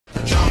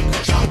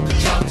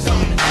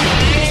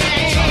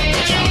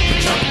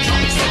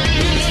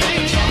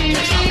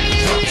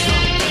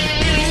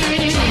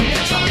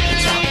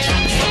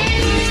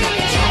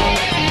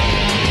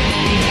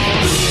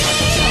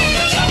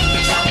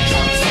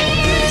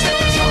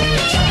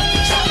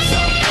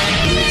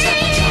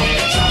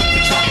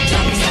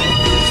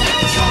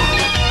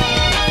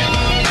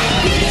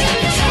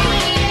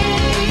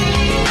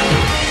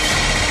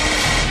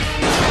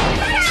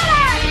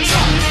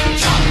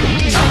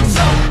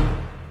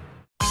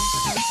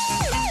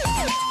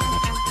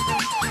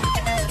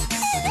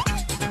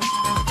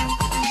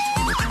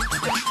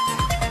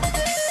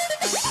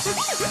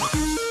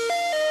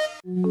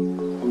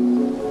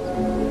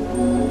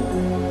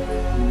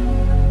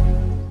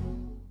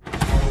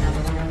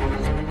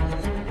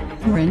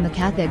in the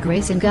cat that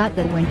Grayson got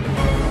the win.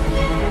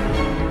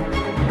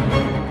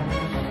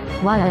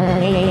 What?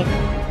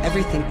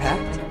 Everything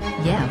packed?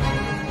 Yeah.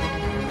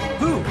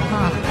 Who?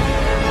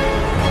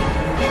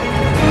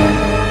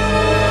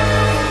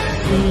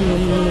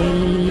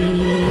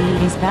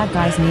 These bad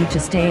guys need to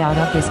stay out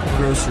of this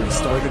Grocery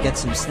store to get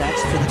some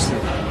snacks for the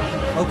soup.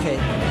 Okay.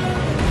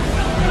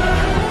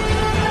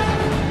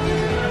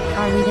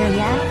 Are we there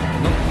yet?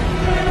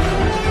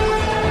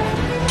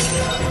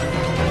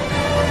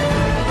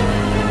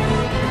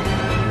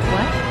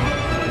 What?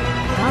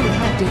 How the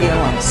heck do We are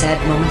on a sad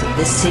moment of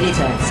this city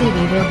time. City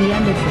will be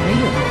ended for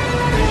real.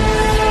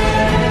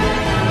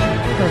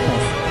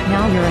 Purpose.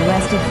 Now you're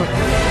arrested for...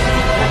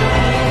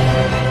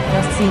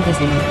 Just see this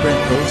in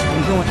Brent goes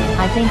from going.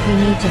 I think we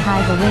need to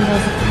hide the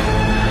windows.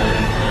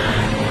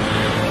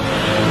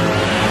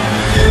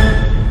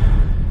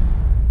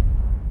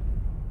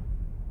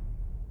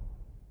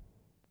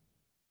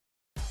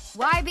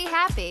 Why be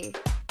happy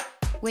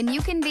when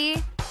you can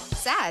be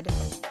sad?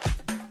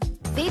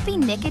 Vaping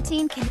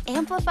nicotine can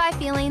amplify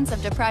feelings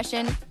of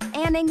depression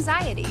and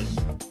anxiety.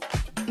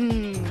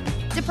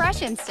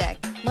 Depression Stick.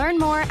 Learn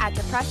more at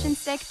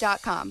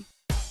depressionstick.com.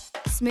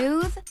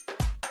 Smooth,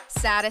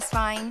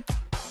 satisfying,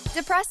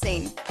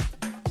 depressing.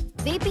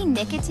 Vaping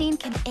nicotine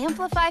can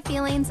amplify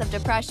feelings of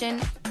depression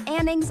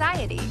and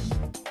anxiety.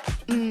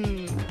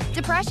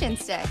 Depression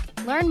Stick.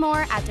 Learn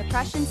more at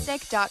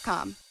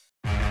depressionstick.com.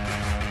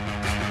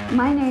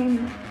 My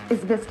name is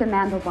Vista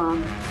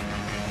Mandelbaum.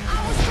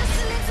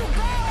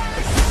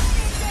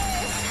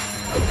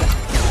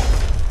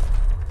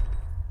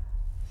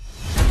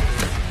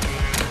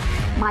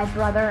 My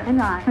brother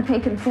and I have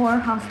taken 4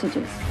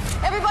 hostages.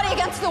 Everybody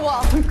against the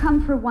wall. We've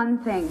come for one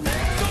thing.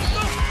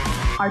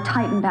 Our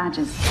Titan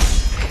badges.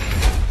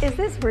 Is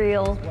this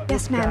real?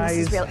 Yes, ma'am, this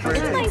is real.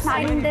 Isn't I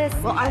signing this?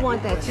 Well, I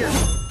want that too.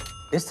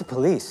 It's the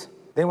police.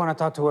 They want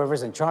to talk to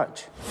whoever's in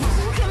charge.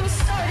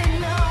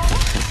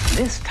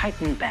 This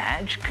Titan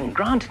badge can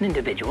grant an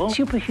individual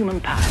superhuman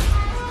power.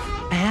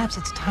 Perhaps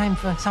it's time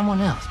for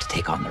someone else to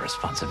take on the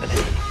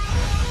responsibility.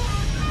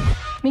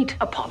 Meet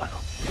Apollo.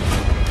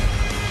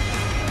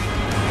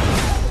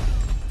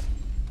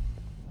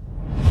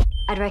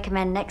 I'd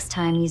recommend next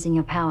time using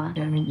your power.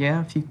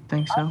 Yeah, if you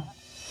think so.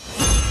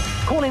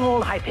 Calling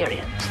all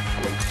Hyperions.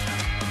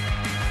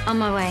 On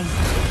my way.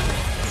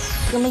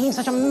 You're making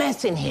such a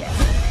mess in here.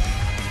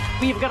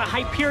 We've got a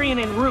Hyperion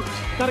en route.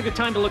 Not a good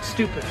time to look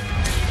stupid.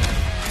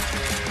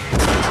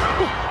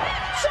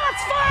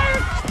 Shots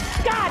fired!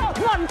 God,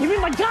 come on, give me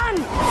my gun!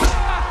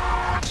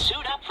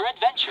 Suit up for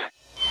adventure.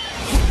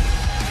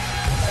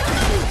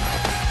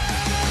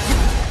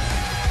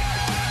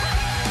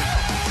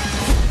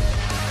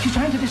 She's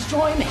trying to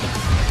destroy me.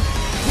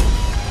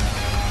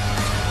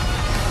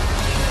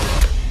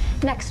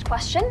 Next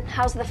question.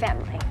 How's the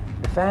family?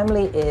 The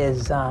family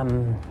is,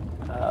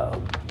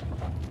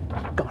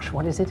 gosh,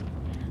 what is it?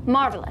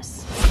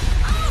 Marvelous.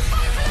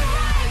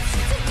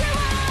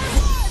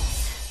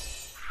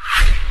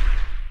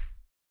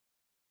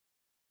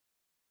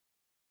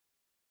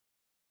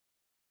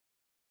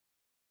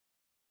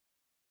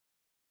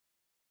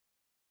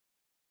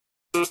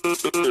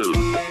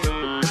 Thank you.